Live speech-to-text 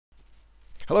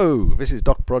Hello, this is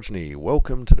Doc Progeny.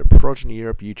 Welcome to the Progeny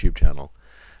Europe YouTube channel.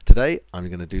 Today I'm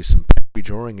going to do some pedigree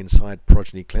drawing inside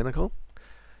Progeny Clinical.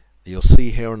 You'll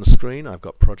see here on the screen I've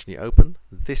got Progeny open.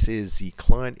 This is the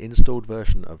client installed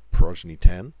version of Progeny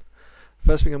 10.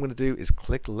 First thing I'm going to do is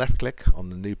left click on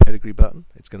the new pedigree button.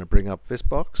 It's going to bring up this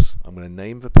box. I'm going to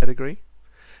name the pedigree.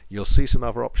 You'll see some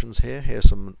other options here. Here's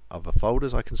some other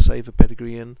folders I can save a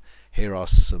pedigree in. Here are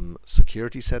some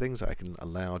security settings that I can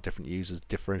allow different users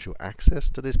differential access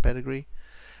to this pedigree.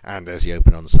 And there's the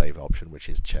open on save option, which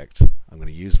is checked. I'm going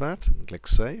to use that and click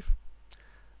save.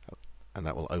 And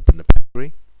that will open the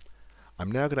pedigree.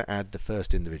 I'm now going to add the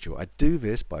first individual. I do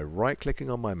this by right clicking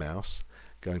on my mouse,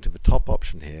 going to the top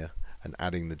option here and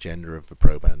adding the gender of the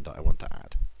proband that I want to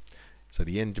add. So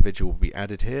the individual will be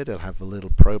added here. They'll have a little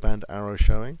proband arrow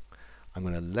showing. I'm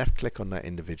going to left click on that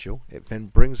individual. It then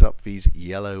brings up these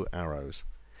yellow arrows.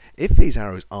 If these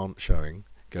arrows aren't showing,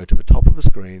 go to the top of the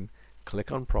screen, click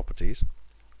on properties,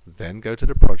 then go to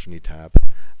the Progeny tab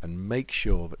and make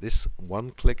sure that this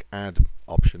one-click add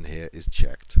option here is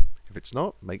checked. If it's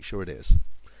not, make sure it is.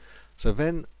 So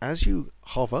then as you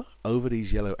hover over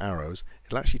these yellow arrows,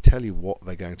 it'll actually tell you what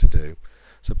they're going to do.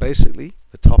 So basically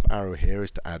the top arrow here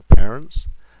is to add parents,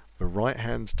 the right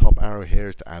hand top arrow here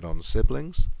is to add on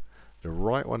siblings, the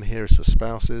right one here is for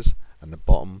spouses, and the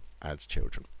bottom adds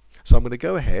children. So I'm going to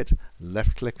go ahead,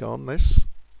 left click on this.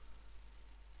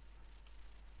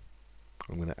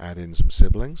 I'm going to add in some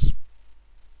siblings,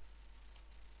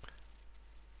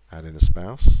 add in a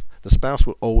spouse. The spouse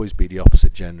will always be the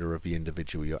opposite gender of the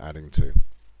individual you're adding to.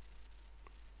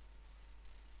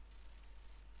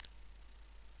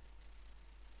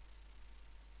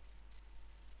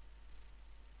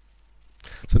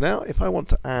 So now if I want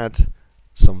to add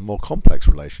some more complex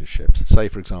relationships, say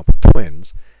for example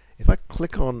twins, if I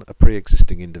click on a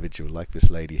pre-existing individual like this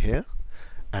lady here,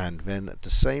 and then at the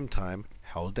same time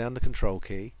hold down the control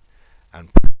key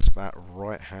and press that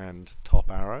right hand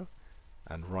top arrow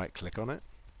and right click on it,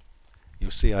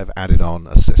 you'll see I've added on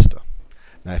a sister.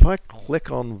 Now if I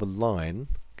click on the line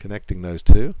connecting those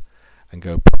two and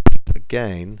go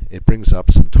again, it brings up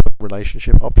some twin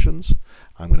relationship options.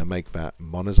 I'm going to make that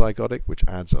monozygotic, which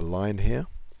adds a line here.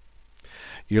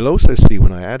 You'll also see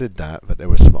when I added that there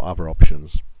were some other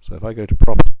options. So if I go to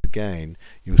properties again,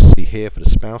 you'll see here for the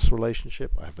spouse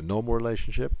relationship I have a normal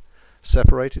relationship,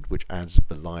 separated, which adds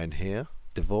the line here,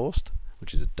 divorced,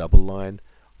 which is a double line,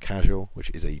 casual,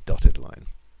 which is a dotted line.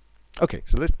 Okay,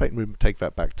 so let's take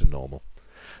that back to normal.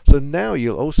 So now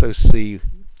you'll also see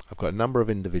I've got a number of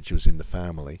individuals in the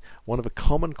family. One of the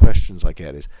common questions I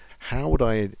get is, how would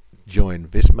I join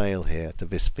this male here to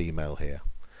this female here?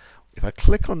 If I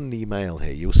click on the male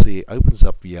here, you'll see it opens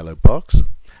up the yellow box,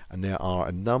 and there are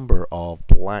a number of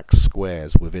black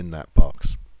squares within that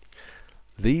box.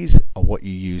 These are what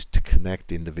you use to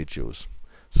connect individuals.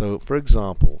 So for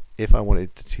example, if I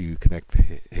wanted to connect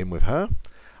him with her,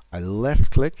 I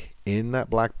left click in that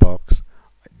black box,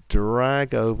 I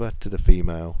drag over to the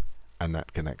female, and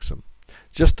that connects them.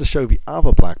 Just to show the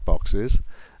other black boxes,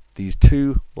 these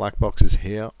two black boxes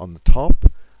here on the top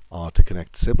are to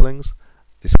connect siblings.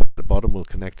 This one at the bottom will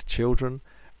connect children,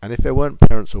 and if there weren't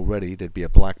parents already, there'd be a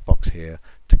black box here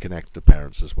to connect the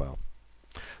parents as well.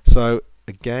 So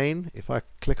again, if I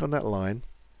click on that line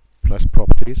plus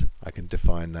properties, I can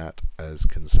define that as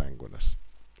consanguineous.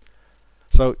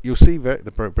 So you'll see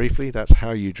very briefly that's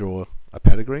how you draw a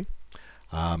pedigree.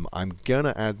 I'm going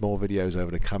to add more videos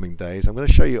over the coming days. I'm going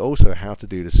to show you also how to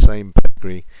do the same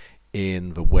pedigree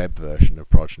in the web version of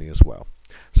Progeny as well.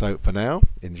 So for now,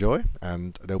 enjoy,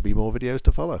 and there'll be more videos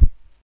to follow.